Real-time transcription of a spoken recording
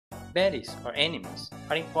Baddies or enemies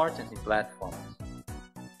are important in platforms.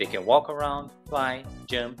 They can walk around, fly,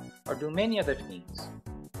 jump, or do many other things.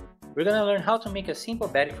 We're gonna learn how to make a simple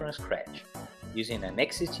baddie from scratch, using an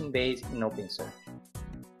existing base in opensurge.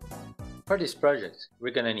 For this project,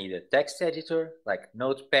 we're gonna need a text editor like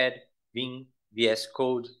Notepad, Vim, VS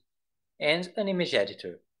Code, and an image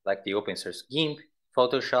editor like the open-source GIMP,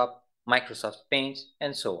 Photoshop, Microsoft Paint,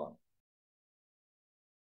 and so on.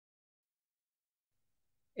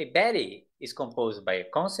 A baddie is composed by a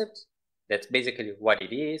concept, that's basically what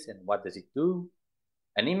it is and what does it do,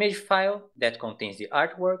 an image file that contains the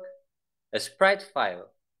artwork, a sprite file,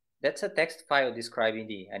 that's a text file describing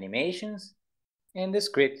the animations, and the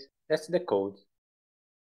script, that's the code.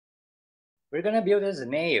 We're gonna build a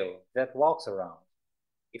snail that walks around.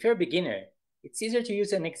 If you're a beginner, it's easier to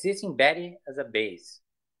use an existing baddie as a base.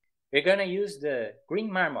 We're gonna use the green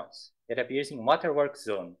marmots that appears in Waterworks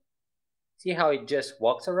Zone. See how it just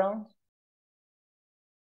walks around?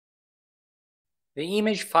 The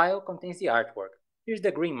image file contains the artwork. Here's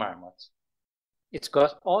the green marmot. It's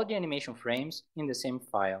got all the animation frames in the same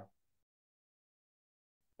file.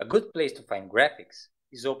 A good place to find graphics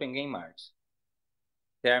is OpenGameArt.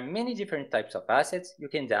 There are many different types of assets you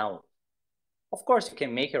can download. Of course, you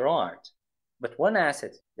can make your own art, but one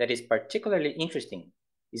asset that is particularly interesting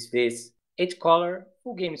is this 8-color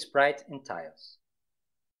full game sprite and tiles.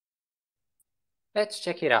 Let's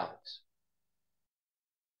check it out.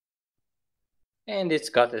 And it's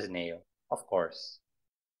got a snail, of course.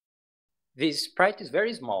 This sprite is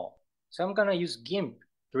very small, so I'm gonna use GIMP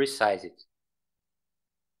to resize it.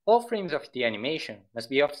 All frames of the animation must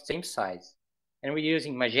be of the same size, and we're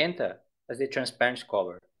using magenta as the transparent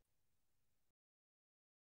color.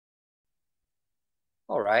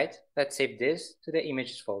 Alright, let's save this to the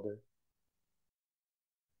images folder.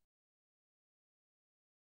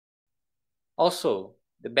 Also,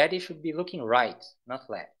 the baddie should be looking right, not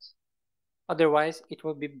left. Otherwise, it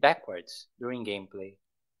will be backwards during gameplay.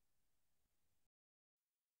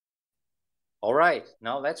 Alright,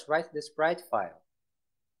 now let's write the sprite file.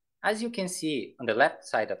 As you can see on the left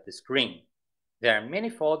side of the screen, there are many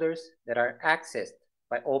folders that are accessed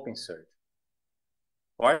by opensurge.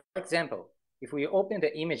 For example, if we open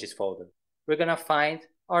the images folder, we're gonna find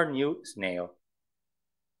our new snail.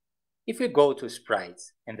 If we go to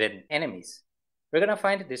sprites and then enemies, we're gonna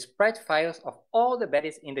find the sprite files of all the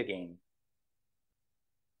baddies in the game.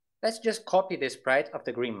 Let's just copy the sprite of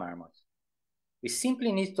the green marmot. We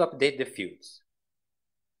simply need to update the fields.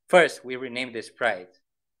 First, we rename the sprite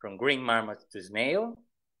from green marmot to snail,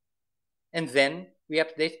 and then we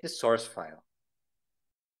update the source file.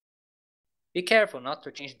 Be careful not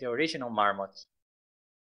to change the original marmot.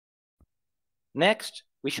 Next,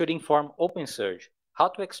 we should inform opensurge how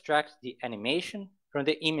to extract the animation from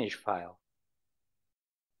the image file.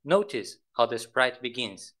 Notice how the sprite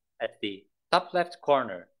begins at the top left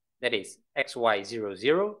corner, that is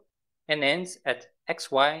XY00, and ends at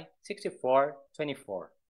XY6424.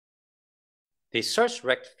 The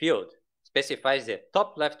sourceRect field specifies the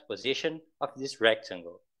top left position of this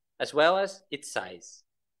rectangle, as well as its size.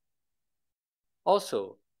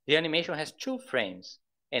 Also, the animation has 2 frames,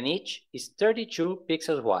 and each is 32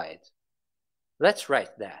 pixels wide. Let's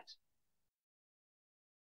write that.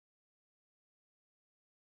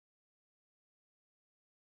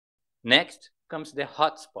 Next comes the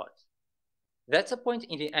hotspot. That's a point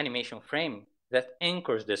in the animation frame that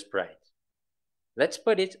anchors the sprite. Let's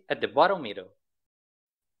put it at the bottom middle.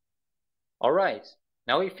 Alright,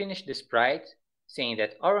 now we finish the sprite, saying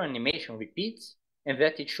that our animation repeats and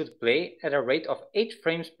that it should play at a rate of 8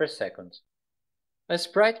 frames per second. A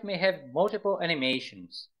sprite may have multiple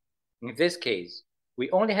animations. In this case, we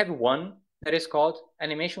only have one that is called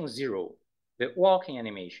animation 0, the walking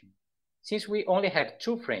animation. Since we only have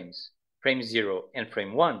 2 frames, frame 0 and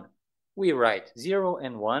frame 1, we write 0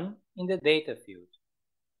 and 1 in the data field.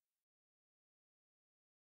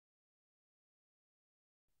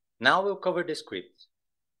 Now we'll cover the script.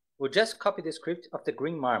 We'll just copy the script of the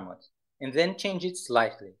green marmot and then change it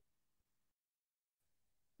slightly.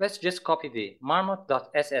 Let's just copy the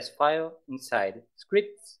marmot.ss file inside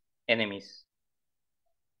scripts enemies.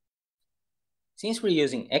 Since we're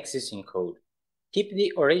using existing code, keep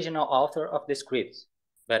the original author of the script,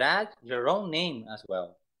 but add your own name as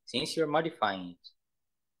well, since you're modifying it.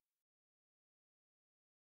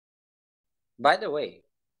 By the way,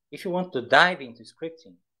 if you want to dive into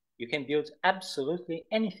scripting, you can build absolutely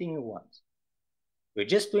anything you want. We're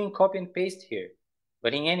just doing copy and paste here,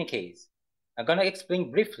 but in any case, I'm gonna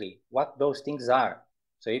explain briefly what those things are,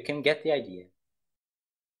 so you can get the idea.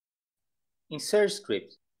 In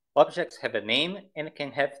surgescript, objects have a name and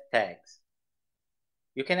can have tags.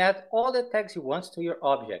 You can add all the tags you want to your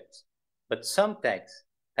objects, but some tags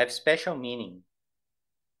have special meaning.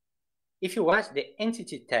 If you add the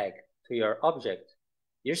entity tag to your object,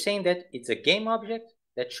 you're saying that it's a game object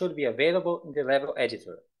that should be available in the level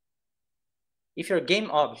editor. If your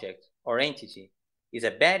game object or entity is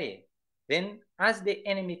a baddie, then add the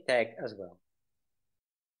enemy tag as well.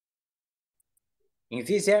 In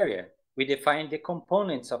this area, we define the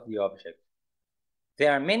components of the object.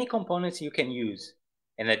 There are many components you can use,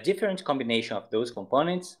 and a different combination of those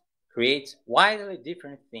components creates widely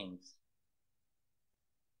different things.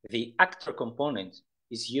 The actor component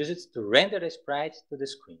is used to render a sprite to the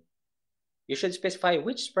screen. You should specify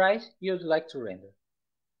which sprite you'd like to render.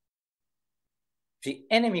 The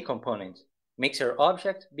enemy component makes your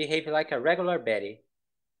object behave like a regular baddie.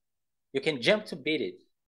 You can jump to beat it.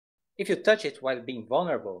 If you touch it while being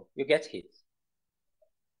vulnerable, you get hit.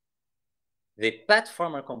 The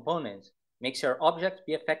platformer component makes your object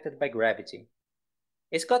be affected by gravity.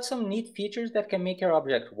 It's got some neat features that can make your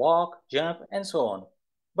object walk, jump, and so on,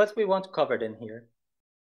 but we won't cover them here.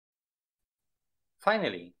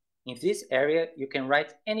 Finally, in this area you can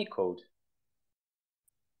write any code.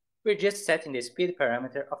 We're just setting the speed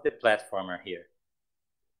parameter of the platformer here.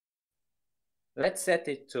 Let's set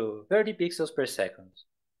it to 30 pixels per second.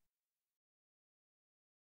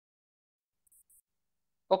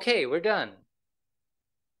 Okay, we're done.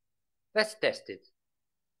 Let's test it.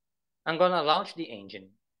 I'm gonna launch the engine.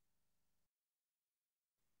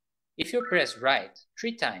 If you press right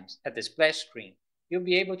 3 times at the splash screen, you'll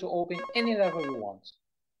be able to open any level you want.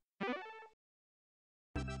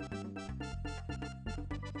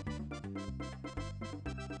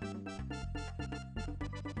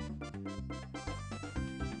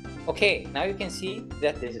 Okay, now you can see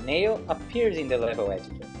that the snail appears in the level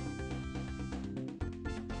editor.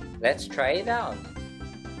 Let's try it out.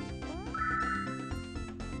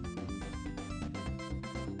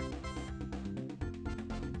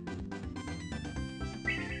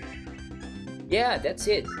 Yeah, that's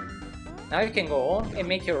it. Now you can go on and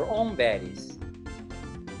make your own baddies.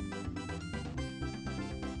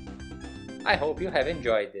 I hope you have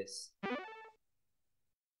enjoyed this.